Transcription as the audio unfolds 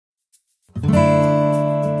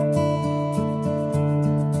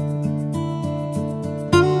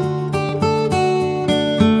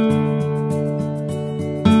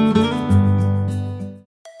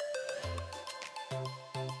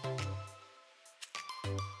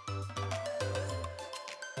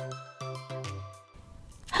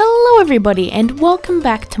everybody and welcome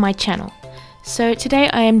back to my channel. So today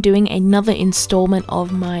I am doing another installment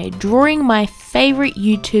of my Drawing My Favorite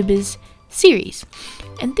YouTubers series.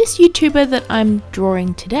 And this YouTuber that I'm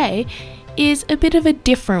drawing today is a bit of a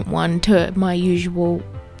different one to my usual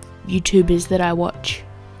YouTubers that I watch.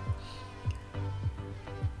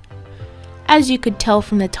 As you could tell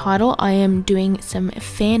from the title, I am doing some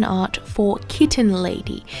fan art for Kitten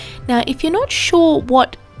Lady. Now, if you're not sure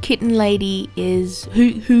what Kitten Lady is,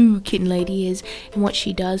 who Kitten Lady is and what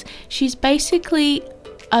she does, she's basically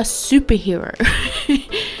a superhero.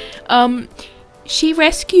 She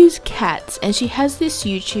rescues cats and she has this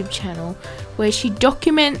YouTube channel where she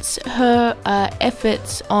documents her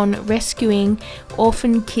efforts on rescuing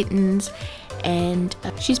orphan kittens, and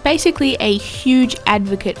she's basically a huge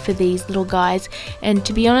advocate for these little guys. And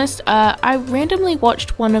to be honest, I randomly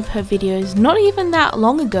watched one of her videos not even that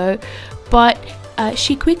long ago, but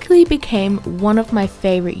she quickly became one of my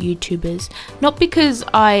favorite YouTubers. Not because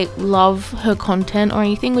I love her content or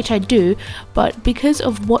anything, which I do, but because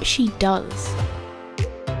of what she does.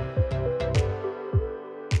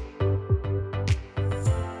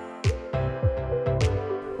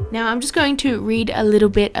 Now I'm just going to read a little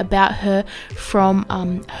bit about her from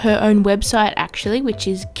her own website actually, which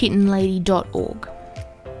is kittenlady.org.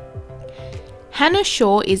 Hannah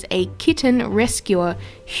Shaw is a kitten rescuer,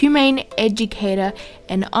 humane educator,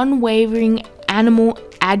 and unwavering animal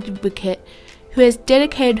advocate who has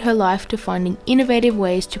dedicated her life to finding innovative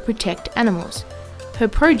ways to protect animals. Her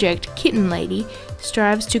project, Kitten Lady,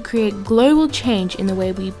 strives to create global change in the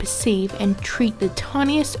way we perceive and treat the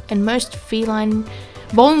tiniest and most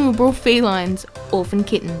vulnerable felines, orphan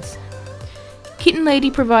kittens. Kitten Lady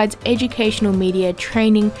provides educational media,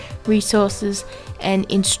 training, resources, and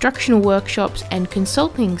instructional workshops and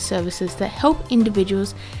consulting services that help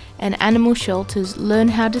individuals and animal shelters learn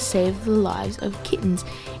how to save the lives of kittens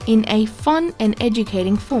in a fun and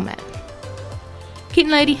educating format.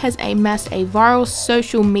 Kitten Lady has amassed a viral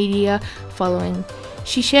social media following.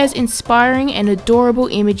 She shares inspiring and adorable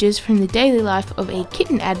images from the daily life of a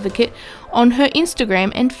kitten advocate on her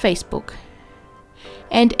Instagram and Facebook,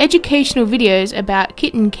 and educational videos about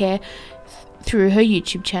kitten care through her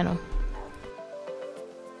YouTube channel.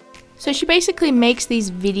 So she basically makes these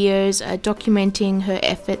videos documenting her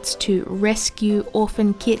efforts to rescue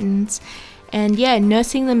orphan kittens and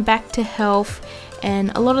nursing them back to health.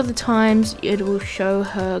 And a lot of the times it will show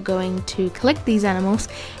her going to collect these animals,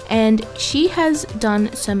 and she has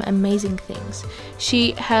done some amazing things.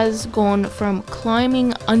 She has gone from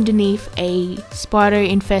climbing underneath a spider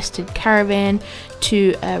infested caravan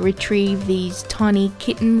to retrieve these tiny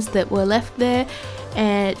kittens that were left there,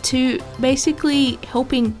 to basically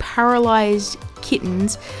helping paralyzed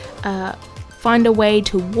kittens find a way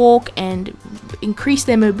to walk and increase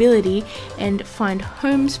their mobility and find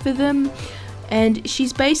homes for them. And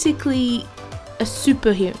she's basically a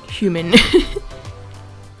superhuman.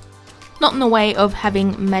 Not in the way of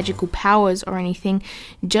having magical powers or anything,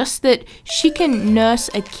 just that she can nurse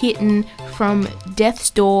a kitten from death's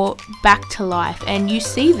door back to life. And you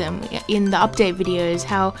see them in the update videos,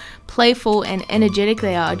 how playful and energetic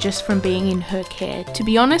they are just from being in her care. To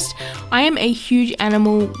be honest, I am a huge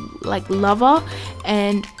animal lover,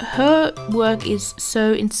 and her work is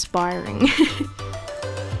so inspiring.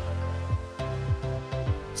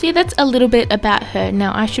 So yeah, that's a little bit about her.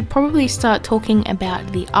 Now I should probably start talking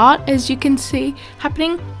about the art, as you can see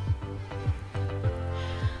happening.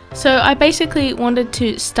 So I basically wanted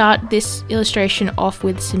to start this illustration off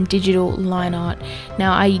with some digital line art.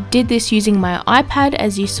 Now I did this using my iPad,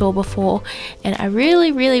 as you saw before, and I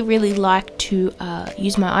really like to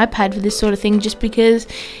use my iPad for this sort of thing, just because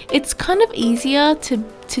it's kind of easier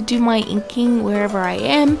to do my inking wherever I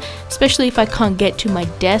am, especially if I can't get to my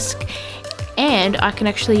desk. And I can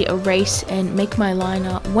actually erase and make my line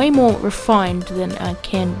art way more refined than I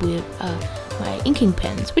can with my inking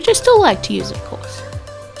pens, which I still like to use, of course.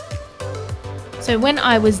 So when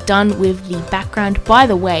I was done with the background, by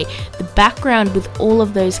the way, the background with all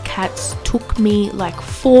of those cats took me like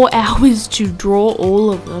 4 hours to draw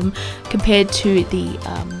all of them, compared to the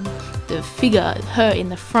figure, her in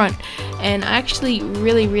the front. And I actually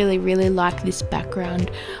really like this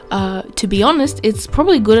background. To be honest, it's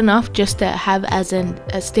probably good enough just to have as a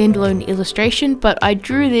standalone illustration, but I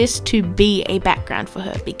drew this to be a background for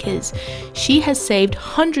her because she has saved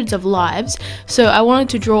hundreds of lives, so I wanted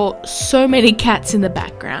to draw so many cats in the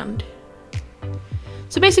background.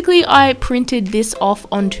 So basically I printed this off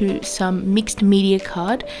onto some mixed media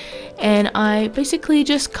card, and I basically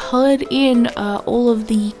just coloured in all of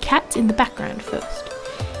the cats in the background first.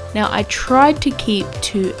 Now I tried to keep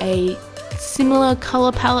to a similar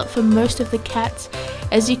colour palette for most of the cats,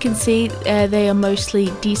 As you can see, they are mostly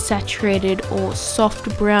desaturated or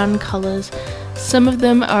soft brown colors. Some of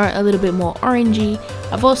them are a little bit more orangey.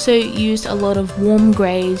 I've also used a lot of warm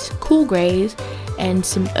greys, cool greys, and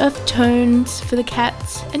some earth tones for the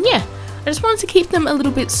cats. And yeah, I just wanted to keep them a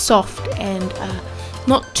little bit soft and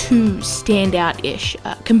not too standout-ish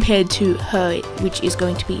compared to her, which is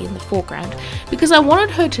going to be in the foreground, because I wanted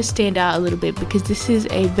her to stand out a little bit because this is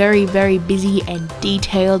a very, very busy and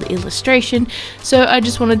detailed illustration, so I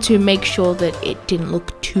just wanted to make sure that it didn't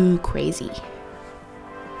look too crazy.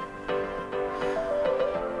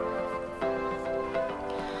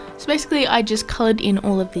 So basically I just coloured in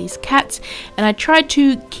all of these cats, and I tried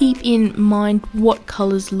to keep in mind what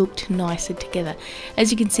colours looked nicer together.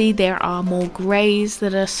 As you can see, there are more greys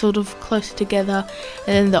that are sort of closer together,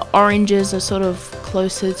 and then the oranges are sort of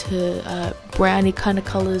closer to browny kind of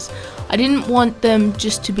colours. I didn't want them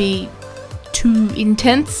just to be too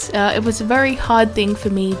intense. It was a very hard thing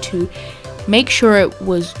for me to make sure it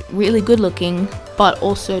was really good looking, but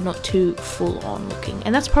also not too full on looking.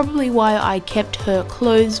 And that's probably why I kept her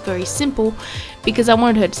clothes very simple, because I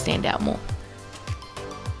wanted her to stand out more.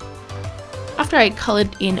 After I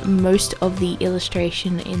coloured in most of the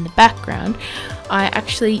illustration in the background, I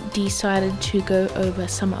actually decided to go over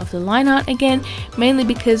some of the line art again, mainly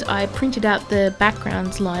because I printed out the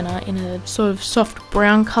background's line art in a sort of soft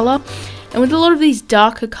brown colour. And with a lot of these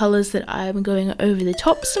darker colours that I'm going over the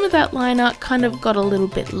top, some of that line art kind of got a little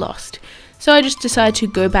bit lost. So I just decided to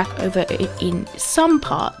go back over it in some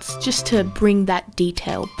parts, just to bring that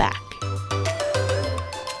detail back.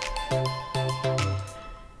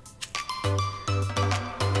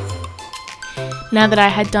 Now that I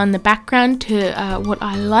had done the background to what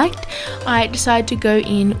I liked, I decided to go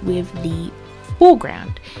in with the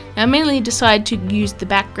foreground. Now I mainly decided to use the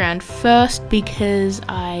background first because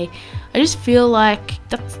I just feel like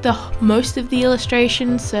that's the most of the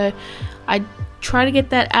illustration, so I try to get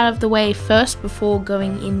that out of the way first before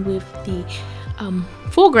going in with the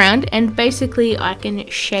foreground, and basically I can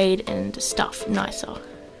shade and stuff nicer.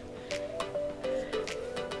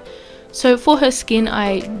 So for her skin,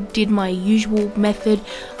 I did my usual method.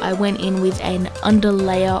 I went in with an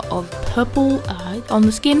underlayer of purple on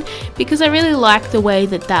the skin because I really like the way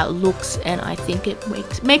that that looks, and I think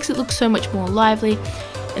it makes it look so much more lively.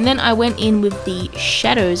 And then I went in with the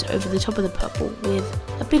shadows over the top of the purple with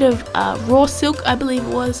a bit of raw silk, I believe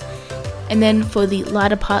it was. And then for the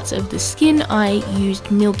lighter parts of the skin, I used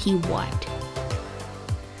milky white.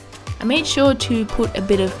 I made sure to put a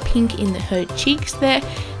bit of pink in her cheeks there,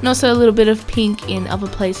 and also a little bit of pink in other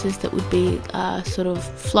places that would be sort of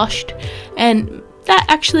flushed, and that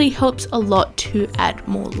actually helps a lot to add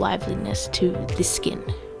more liveliness to the skin.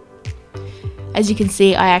 As you can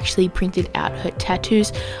see, I actually printed out her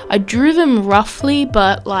tattoos. I drew them roughly,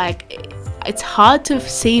 but like it's hard to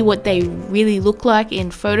see what they really look like in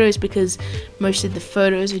photos because most of the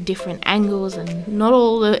photos are different angles and not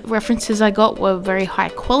all the references I got were very high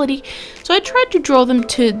quality. So I tried to draw them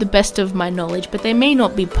to the best of my knowledge, but they may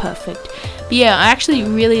not be perfect. But yeah, I actually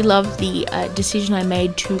really love the decision I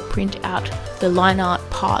made to print out the line art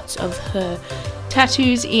parts of her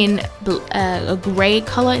tattoos in a grey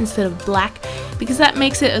colour instead of black, because that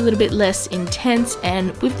makes it a little bit less intense,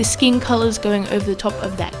 and with the skin colours going over the top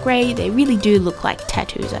of that grey, they really do look like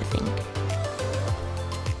tattoos, I think.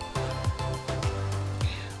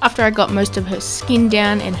 After I got most of her skin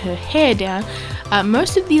down and her hair down,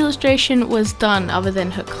 most of the illustration was done other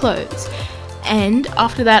than her clothes. And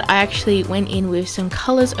after that I actually went in with some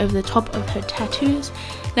colours over the top of her tattoos.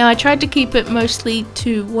 Now I tried to keep it mostly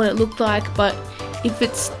to what it looked like, but if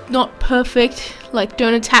it's not perfect, like,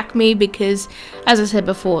 don't attack me because, as I said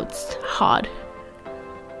before, it's hard.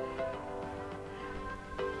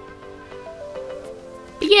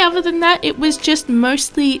 But yeah, other than that, it was just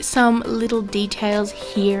mostly some little details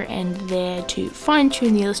here and there to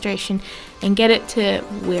fine-tune the illustration and get it to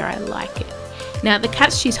where I like it. Now, the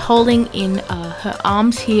cats she's holding in her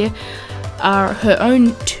arms here are her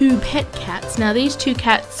own two pet cats. Now, these two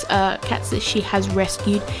cats are cats that she has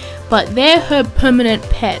rescued, but they're her permanent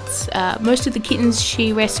pets. Most of the kittens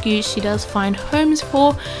she rescues, she does find homes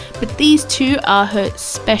for, but these two are her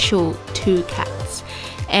special two cats.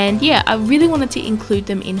 And yeah, I really wanted to include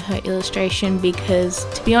them in her illustration because,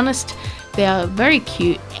 to be honest, they are very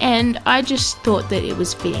cute, and I just thought that it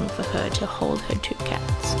was fitting for her to hold her two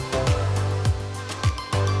cats.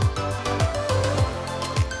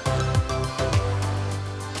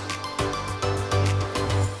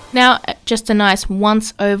 Now, just a nice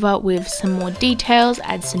once over with some more details,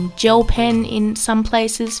 add some gel pen in some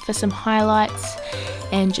places for some highlights,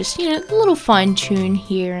 and just, you know, a little fine tune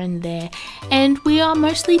here and there, and we are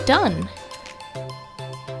mostly done.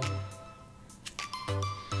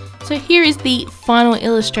 So here is the final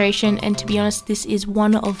illustration, and to be honest, this is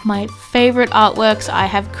one of my favorite artworks I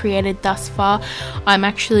have created thus far. I'm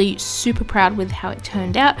actually super proud with how it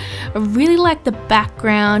turned out. I really like the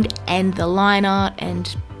background and the line art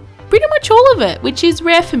and pretty much all of it, which is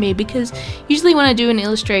rare for me because usually when I do an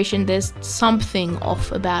illustration there's something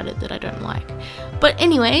off about it that I don't like. But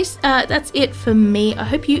anyways, that's it for me. I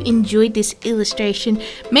hope you enjoyed this illustration.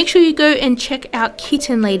 Make sure you go and check out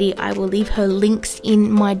Kitten Lady. I will leave her links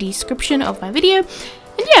in my description of my video.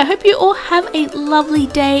 And yeah, I hope you all have a lovely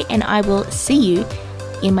day, and I will see you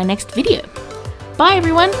in my next video. Bye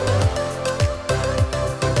everyone!